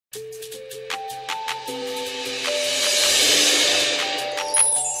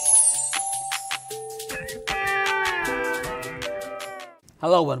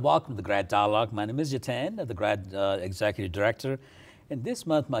Hello and welcome to the GRADD Dialogue. My name is Jatan, the GRADD Executive Director. And this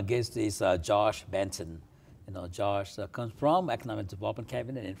month my guest is Josh Benton. Josh comes from Economic Development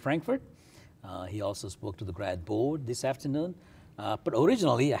Cabinet in Frankfurt. He also spoke to the GRADD board this afternoon. But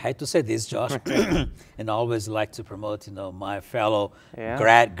originally, I had to say this, Josh, and I always like to promote, my fellow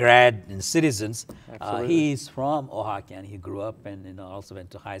GRADD and citizens. He's from Ohio County. He grew up and also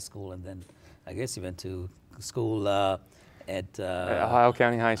went to high school, and then I guess he went to school at Ohio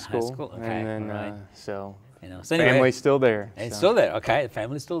County High School. Okay, and then right. so anyway, family's still there. It's still there. Okay,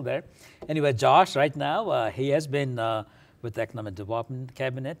 family's still there. Anyway, Josh, right now he has been with the Economic Development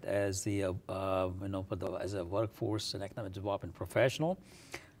Cabinet as the as a workforce and economic development professional,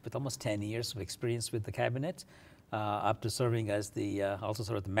 with almost 10 years of experience with the cabinet, up to serving as the also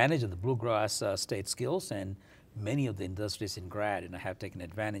sort of the manager of the Bluegrass State Skills and many of the industries in GRADD, and I have taken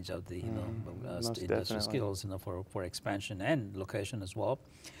advantage of the industrial skills for expansion and location as well.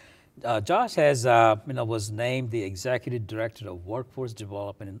 Josh has was named the Executive Director of Workforce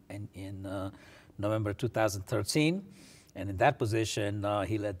Development in November 2013, and in that position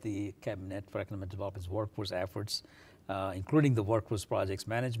he led the Cabinet for Economic Development's workforce efforts, including the workforce projects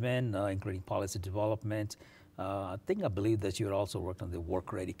management, including policy development. I believe that you also worked on the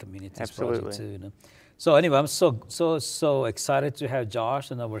Work-Ready Communities project too. So anyway, I'm so excited to have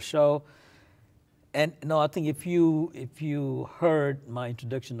Josh on our show. And I think if you heard my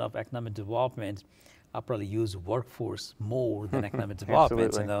introduction of economic development, I'll probably use workforce more than economic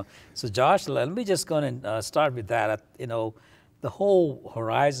development. So Josh, let me just go and start with that. The whole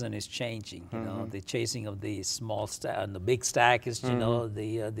horizon is changing. The chasing of the small stack and the big stack is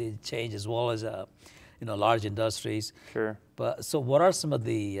the change, as well as large industries. Sure. But so what are some of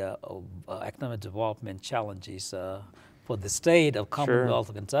the economic development challenges for the state of Commonwealth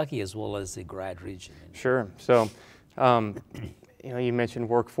of Kentucky as well as the GRADD region? Sure. So, you mentioned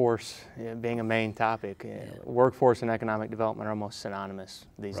workforce being a main topic. Workforce and economic development are almost synonymous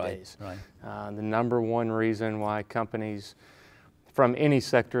these days. Right. The number one reason why companies from any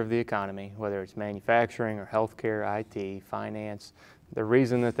sector of the economy, whether it's manufacturing or healthcare, IT, finance, the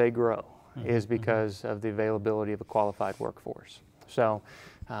reason that they grow is because of the availability of a qualified workforce. So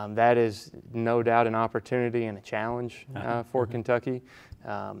that is no doubt an opportunity and a challenge for Kentucky.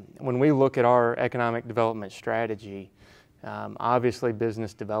 When we look at our economic development strategy, obviously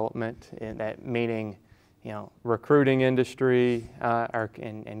business development, and that meaning recruiting industry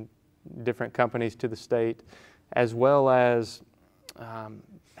and different companies to the state, as well as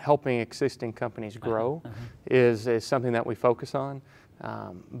helping existing companies grow is something that we focus on.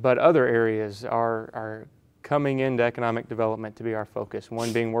 But other areas are coming into economic development to be our focus,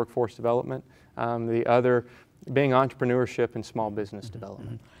 one being workforce development, the other being entrepreneurship and small business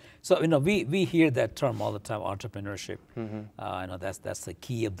development. So we hear that term all the time, entrepreneurship. That's the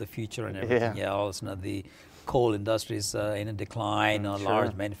key of the future and everything else. The coal industry is in a decline,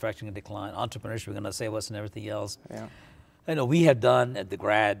 large manufacturing in decline. Entrepreneurship, we're going to save us and everything else. We had done at the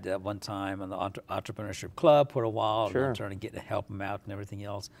GRADD at one time on the Entrepreneurship Club for a while, trying to help them out and everything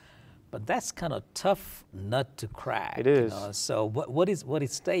else. But that's kind of tough nut to crack. It is. So what is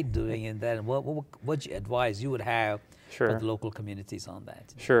state doing in that, and what advice you would have for the local communities on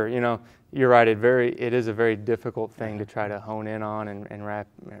that? Sure. You're right. It is a very difficult thing to try to hone in on and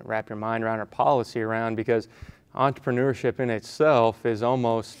wrap your mind around or policy around, because entrepreneurship in itself is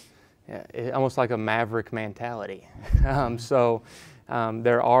almost like a maverick mentality.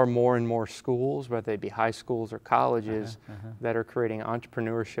 There are more and more schools, whether they be high schools or colleges, that are creating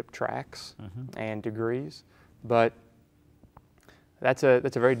entrepreneurship tracks and degrees. But that's a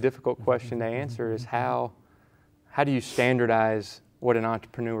very difficult question to answer, is how do you standardize what an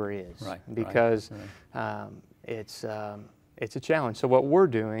entrepreneur is? Because it's a challenge. So what we're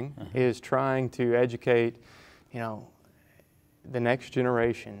doing is trying to educate, the next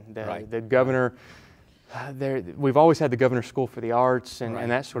generation, the governor. We've always had the Governor's School for the Arts and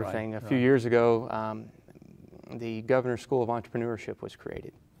that sort of thing. A few years ago, the Governor's School of Entrepreneurship was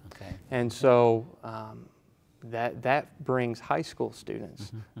created. And so that brings high school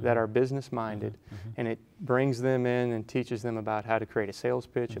students that are business-minded, and it brings them in and teaches them about how to create a sales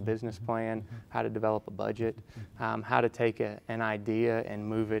pitch, a business plan, how to develop a budget, how to take an idea and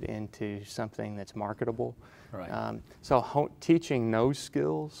move it into something that's marketable. So teaching those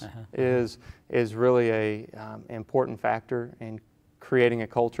skills is really a important factor in creating a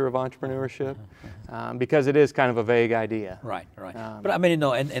culture of entrepreneurship, because it is kind of a vague idea. But I mean, in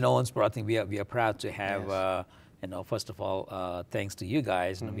Owensboro, I think we are proud to have, first of all, thanks to you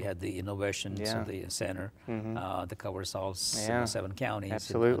guys, we had the Innovation Center that covers all 7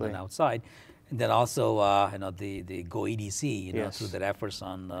 counties and outside. And then also, you know, the Go EDC, you know, Yes. through their efforts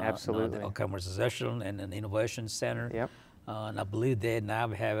on Absolutely. the commercialization and an innovation center. Yep. And I believe they now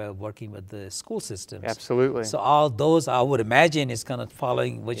have working with the school systems. Absolutely. So all those, I would imagine, is kind of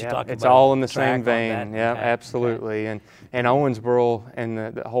following what you're talking it's about. all in the track same on that. vein. Yeah, Okay, absolutely. okay. And Owensboro and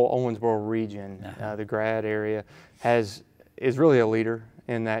the whole Owensboro region, the GRADD area, is really a leader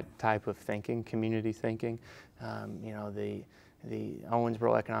in that type of thinking, community thinking. You know, the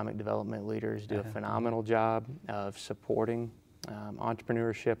Owensboro economic development leaders do a phenomenal job of supporting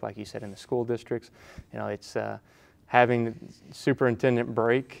entrepreneurship, like you said, in the school districts. You know, it's having Superintendent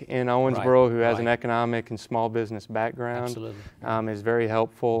Brake in Owensboro, who has an economic and small business background, is very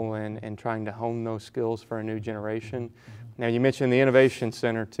helpful in trying to hone those skills for a new generation. Now, you mentioned the Innovation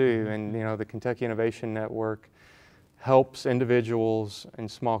Center too, and you know, the Kentucky Innovation Network helps individuals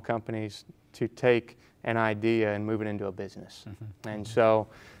and small companies to take an idea and move it into a business. And so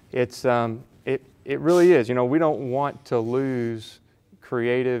it's it really is. You know, we don't want to lose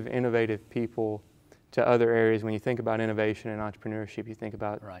creative, innovative people to other areas. When you think about innovation and entrepreneurship, you think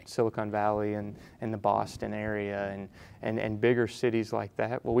about Silicon Valley and the Boston area and bigger cities like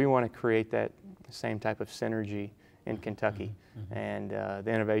that. Well, we want to create that same type of synergy in Kentucky. And the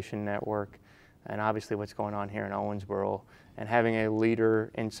Innovation Network, and obviously what's going on here in Owensboro, and having a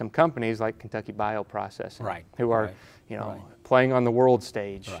leader in some companies like Kentucky Bioprocessing, who are you know, playing on the world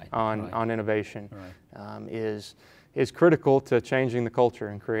stage on innovation, is critical to changing the culture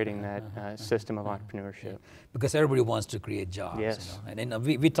and creating that system of entrepreneurship. Because everybody wants to create jobs. Yes. You know? And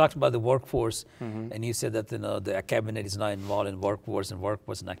we talked about the workforce, and you said that, you know, the cabinet is not involved in workforce,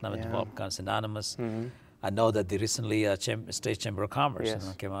 and economic development kind of synonymous. I know that the recently State Chamber of Commerce you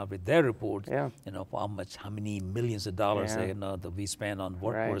know, came out with their report. You know, how many millions of dollars they, you know, that we spend on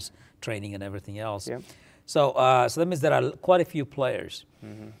workforce training and everything else. So so that means there are quite a few players.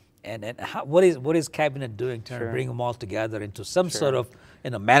 And what is cabinet doing to bring them all together into some sort of, you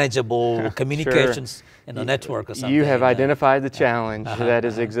know, manageable communications you know, network or something? You have identified the challenge that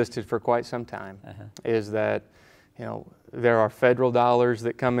has existed for quite some time. Is that, you know, there are federal dollars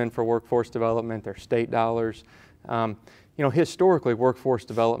that come in for workforce development. There are state dollars. You know, historically, workforce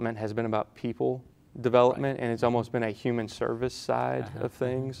development has been about people development, and it's almost been a human service side of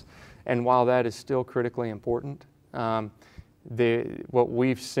things. And while that is still critically important, what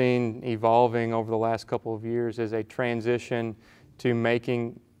we've seen evolving over the last couple of years is a transition to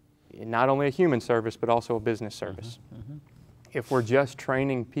making not only a human service, but also a business service. If we're just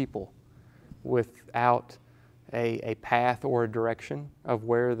training people without a path or a direction of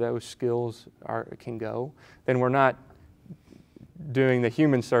where those skills can go, then we're not doing the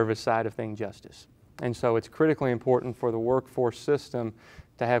human service side of things justice. And so it's critically important for the workforce system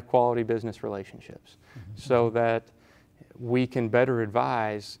to have quality business relationships so that we can better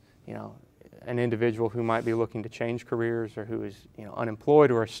advise, you know, an individual who might be looking to change careers, or who is, you know,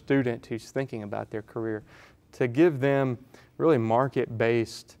 unemployed, or a student who's thinking about their career, to give them really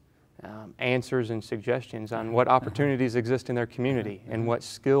market-based answers and suggestions on what opportunities exist in their community and what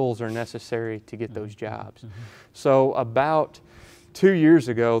skills are necessary to get those jobs. So about 2 years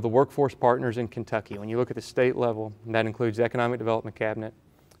ago, the workforce partners in Kentucky, when you look at the state level, and that includes the Economic Development Cabinet,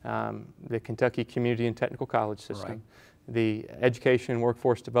 the Kentucky Community and Technical College System, the Education and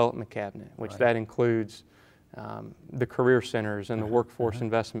Workforce Development Cabinet, which that includes the career centers and the workforce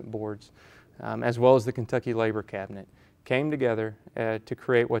investment boards, as well as the Kentucky Labor Cabinet, came together to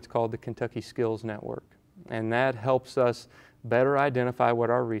create what's called the Kentucky Skills Network. And that helps us better identify what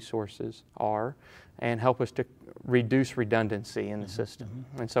our resources are and help us to reduce redundancy in the system.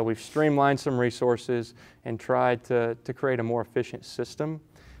 And so we've streamlined some resources and tried to create a more efficient system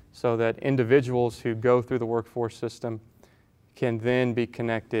so that individuals who go through the workforce system can then be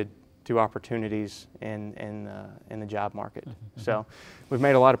connected to opportunities in the job market. So we've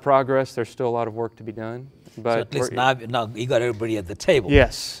made a lot of progress. There's still a lot of work to be done. But so at least now you got everybody at the table.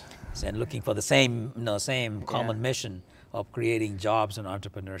 Yes. And looking for the same, you know, same common mission of creating jobs and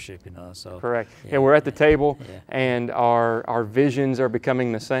entrepreneurship, you know. So correct. Yeah, we're at the table, and our visions are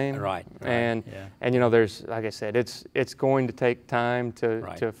becoming the same. And you know, there's, like I said, it's going to take time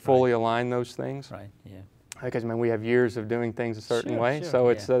to fully align those things. Because I mean, we have years of doing things a certain way, so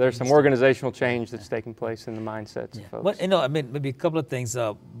it's there's some organizational change that's taking place in the mindsets of folks. But you know, I mean, maybe a couple of things.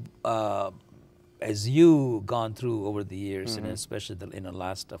 As you gone through over the years, and especially in the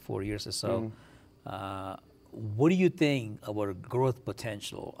last 4 years or so, what do you think our growth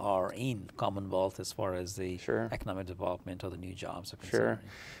potential are in Commonwealth as far as the economic development or the new jobs are concerned?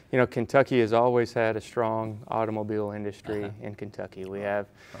 You know, Kentucky has always had a strong automobile industry in Kentucky. We have,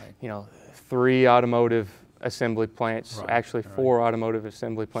 you know, 3 automotive assembly plants, Right, actually right. 4 automotive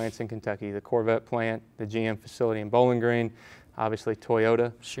assembly plants in Kentucky, the Corvette plant, the GM facility in Bowling Green, obviously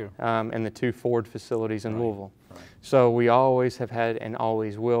Toyota, Sure. and the 2 Ford facilities in Right, Louisville. right. So we always have had and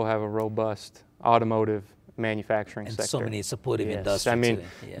always will have a robust automotive manufacturing And sector. so many supportive Yes, industries. I mean, too.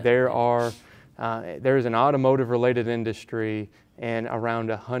 Yeah, there yeah. are, there's an automotive related industry in around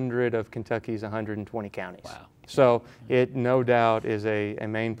 100 of Kentucky's 120 counties. Wow. So it no doubt is a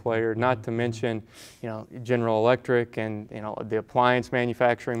main player, not to mention, General Electric and, the appliance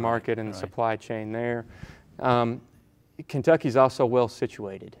manufacturing market and the supply chain there. Kentucky's also well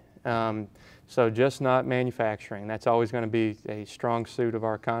situated. So just not manufacturing, that's always going to be a strong suit of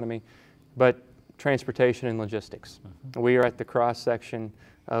our economy, but transportation and logistics. We are at the cross section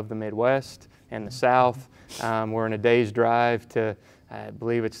of the Midwest and the South. We're in a day's drive to, I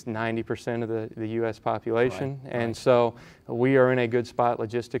believe it's 90% of the U.S. population. Right, and right. so we are in a good spot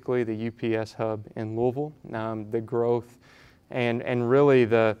logistically, the UPS hub in Louisville. The growth and really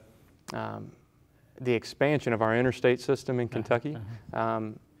the expansion of our interstate system in Kentucky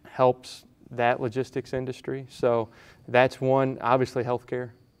helps that logistics industry. So that's one, obviously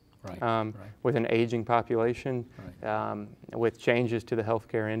healthcare. Right, With an aging population, with changes to the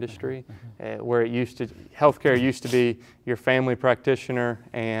healthcare industry, where healthcare used to be your family practitioner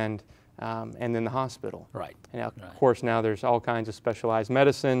and then the hospital. Right. And now, of course, now there's all kinds of specialized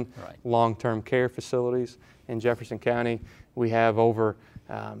medicine, long-term care facilities in Jefferson County. We have over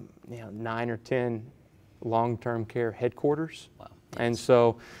 9 or 10 long-term care headquarters. Wow. And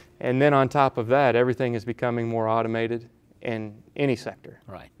so, and then on top of that, everything is becoming more automated in any sector.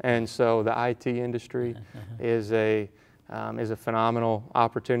 Right. And so the IT industry is a phenomenal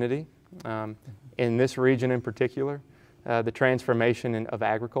opportunity. In this region in particular, the transformation of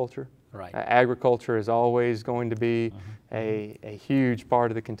agriculture. Right. Agriculture is always going to be a huge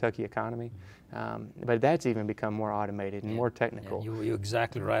part of the Kentucky economy. But that's even become more automated and more technical. Yeah, you're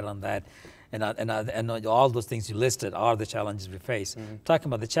exactly right on that. And all those things you listed are the challenges we face. Talking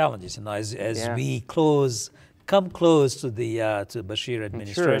about the challenges, as we come close to the to Bashir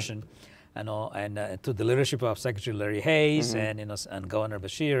administration, to the leadership of Secretary Larry Hayes and Governor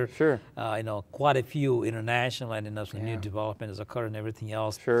Bashir, quite a few international and new developments occur and everything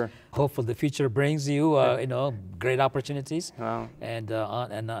else. Hopefully, the future brings you great opportunities. Wow. And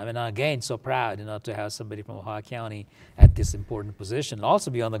again, so proud to have somebody from Ohio County at this important position.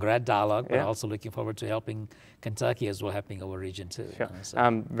 Also be on the GRADD dialogue, but also looking forward to helping Kentucky as well, helping our region too. So.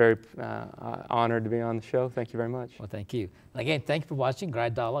 I'm very honored to be on the show. Thank you very much. Well, thank you. Again, thank you for watching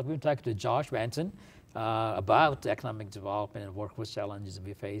GRADD Dialogue. We've been talking to Josh Benton about economic development and workforce challenges that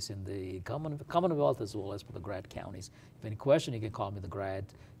we face in the Commonwealth as well as for the GRADD counties. If you have any question, you can call me the GRADD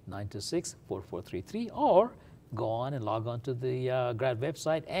 926-4433 or go on and log on to the GRADD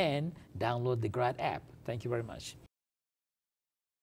website and download the GRADD app. Thank you very much.